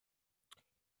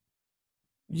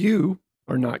You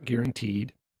are not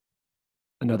guaranteed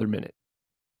another minute,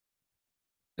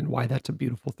 and why that's a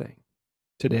beautiful thing.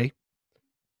 Today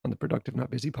on the Productive Not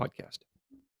Busy podcast.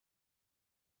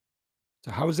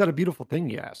 So, how is that a beautiful thing,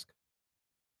 you ask?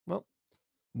 Well,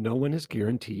 no one is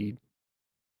guaranteed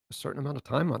a certain amount of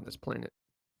time on this planet.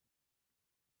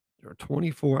 There are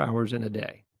 24 hours in a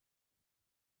day,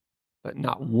 but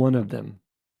not one of them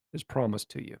is promised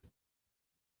to you.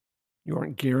 You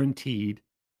aren't guaranteed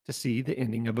to see the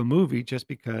ending of a movie just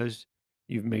because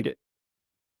you've made it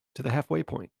to the halfway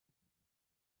point.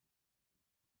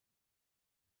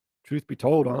 Truth be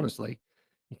told, honestly,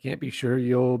 you can't be sure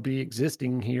you'll be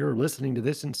existing here or listening to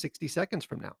this in 60 seconds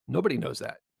from now. Nobody knows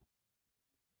that.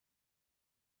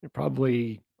 You're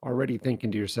probably already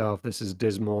thinking to yourself, this is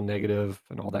dismal, negative,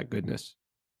 and all that goodness,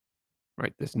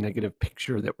 right? This negative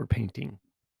picture that we're painting.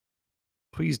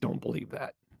 Please don't believe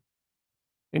that.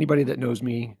 Anybody that knows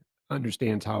me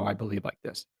understands how I believe like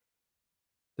this.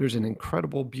 There's an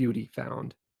incredible beauty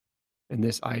found in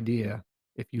this idea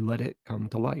if you let it come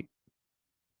to light.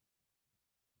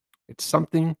 It's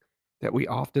something that we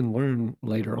often learn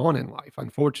later on in life,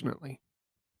 unfortunately.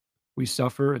 We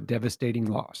suffer a devastating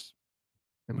loss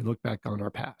and we look back on our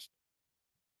past.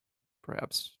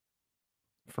 Perhaps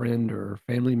a friend or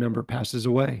family member passes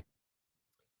away.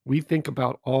 We think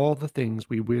about all the things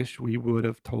we wish we would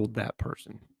have told that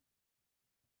person.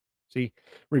 See,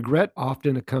 regret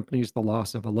often accompanies the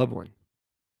loss of a loved one.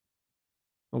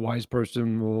 A wise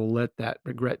person will let that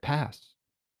regret pass.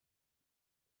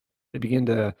 They begin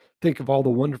to think of all the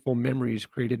wonderful memories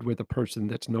created with a person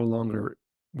that's no longer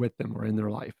with them or in their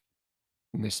life.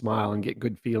 And they smile and get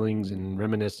good feelings and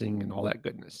reminiscing and all that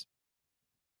goodness.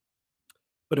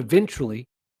 But eventually,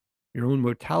 your own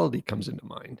mortality comes into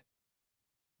mind.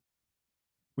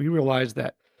 We realize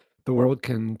that the world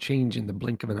can change in the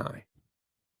blink of an eye.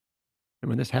 And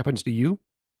when this happens to you,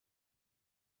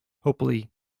 hopefully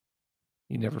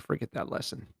you never forget that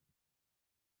lesson.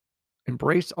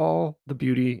 Embrace all the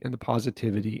beauty and the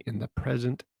positivity in the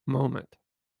present moment.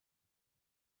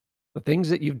 The things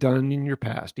that you've done in your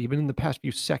past, even in the past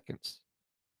few seconds,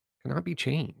 cannot be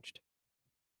changed.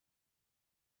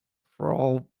 For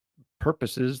all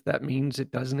purposes, that means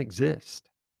it doesn't exist.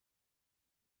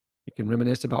 You can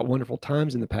reminisce about wonderful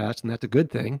times in the past, and that's a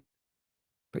good thing,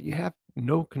 but you have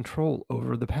no control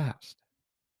over the past.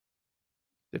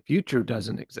 The future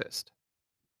doesn't exist.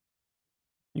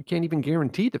 You can't even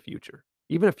guarantee the future,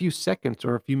 even a few seconds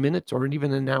or a few minutes or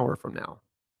even an hour from now.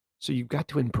 So you've got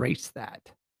to embrace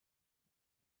that.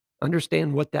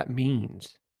 Understand what that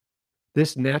means.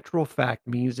 This natural fact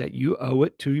means that you owe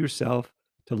it to yourself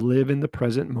to live in the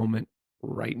present moment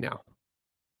right now.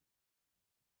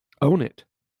 Own it.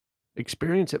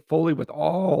 Experience it fully with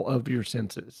all of your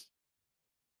senses.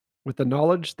 With the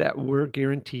knowledge that we're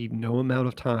guaranteed no amount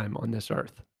of time on this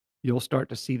earth, you'll start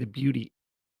to see the beauty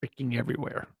freaking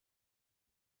everywhere.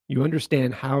 You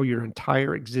understand how your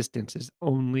entire existence is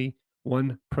only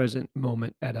one present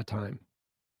moment at a time.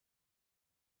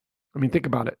 I mean, think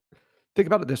about it. Think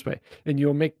about it this way, and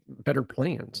you'll make better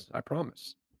plans, I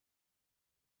promise.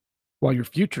 While your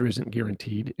future isn't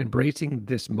guaranteed, embracing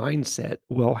this mindset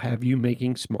will have you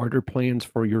making smarter plans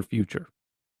for your future.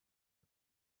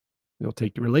 You'll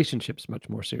take your relationships much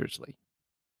more seriously.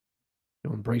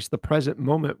 You'll embrace the present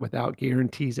moment without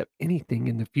guarantees of anything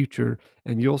in the future,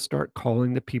 and you'll start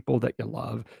calling the people that you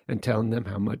love and telling them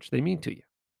how much they mean to you.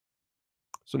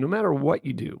 So, no matter what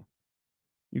you do,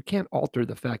 you can't alter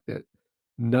the fact that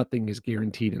nothing is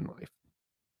guaranteed in life.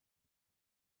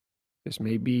 This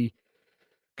may be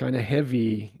kind of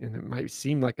heavy and it might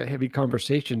seem like a heavy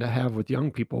conversation to have with young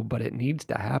people, but it needs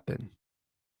to happen.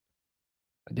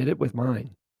 I did it with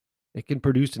mine. It can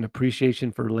produce an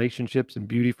appreciation for relationships and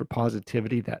beauty for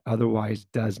positivity that otherwise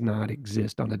does not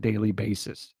exist on a daily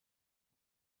basis.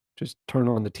 Just turn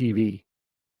on the TV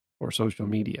or social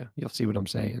media. You'll see what I'm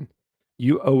saying.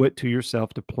 You owe it to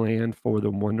yourself to plan for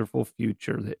the wonderful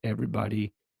future that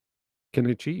everybody can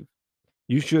achieve.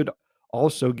 You should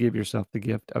also give yourself the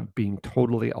gift of being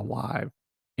totally alive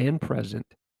and present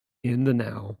in the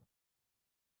now.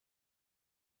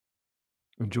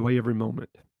 Enjoy every moment.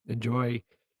 Enjoy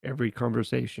every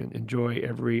conversation. Enjoy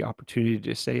every opportunity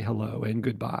to say hello and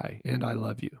goodbye and I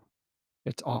love you.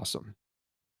 It's awesome.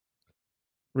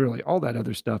 Really, all that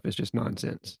other stuff is just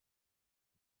nonsense.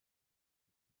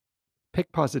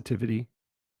 Pick positivity.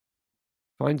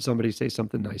 Find somebody, say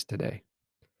something nice today.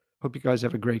 Hope you guys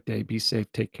have a great day. Be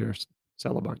safe. Take care.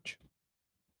 Sell a bunch.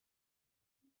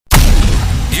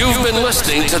 You've been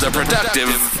listening to the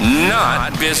Productive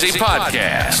Not Busy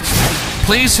podcast.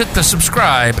 Please hit the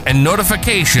subscribe and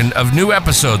notification of new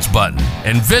episodes button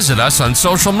and visit us on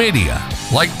social media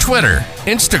like Twitter,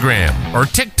 Instagram, or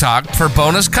TikTok for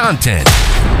bonus content.